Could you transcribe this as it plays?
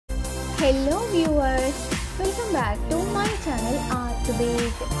Hello viewers, welcome back to my channel Art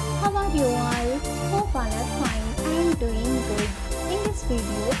Bake. How are you all? Hope all are fine and doing good. In this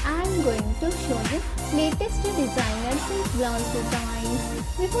video, I am going to show you latest designer silk blouse designs.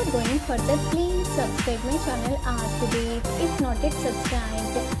 Before going further, please subscribe my channel Art Bake if not yet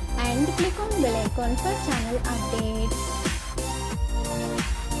subscribed and click on bell icon for channel updates.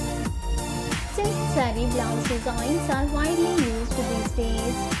 Silk saree blouse designs are widely used these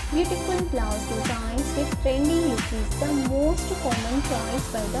days. Beautiful blouse designs with trendy look is the most common choice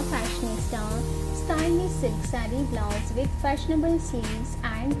by the fashionista. Stylish silk saree blouse with fashionable sleeves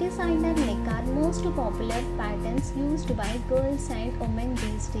and designer neck are most popular patterns used by girls and women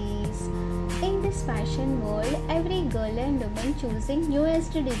these days. In this fashion world, every girl and woman choosing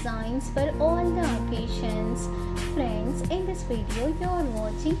newest designs for all the occasions. Friends, in this video you are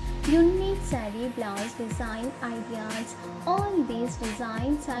watching unique saree blouse design ideas. All these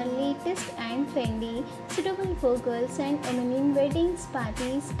designs are latest and trendy, suitable for girls and women in weddings,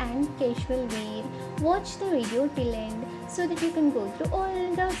 parties and casual wear. Watch the video till end so that you can go through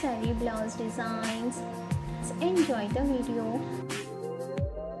all the saree blouse designs. Enjoy the video.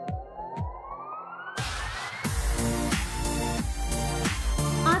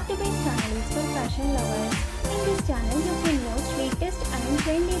 Art Bake channel is for fashion lovers. In this channel, you can watch latest and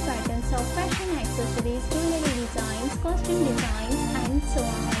trendy patterns of fashion accessories, jewelry designs, costume designs, and so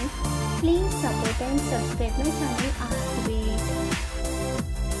on. Please support and subscribe my channel Art Bake.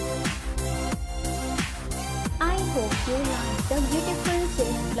 I hope you like the beautiful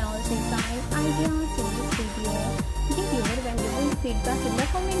silk blouse design ideas in this video. Give your valuable feedback in the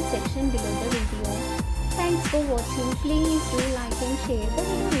comment section below the video. Thanks for watching. Please do like and share the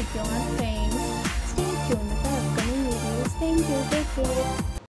video with your friends. Stay tuned for upcoming videos. Thank you. Take care.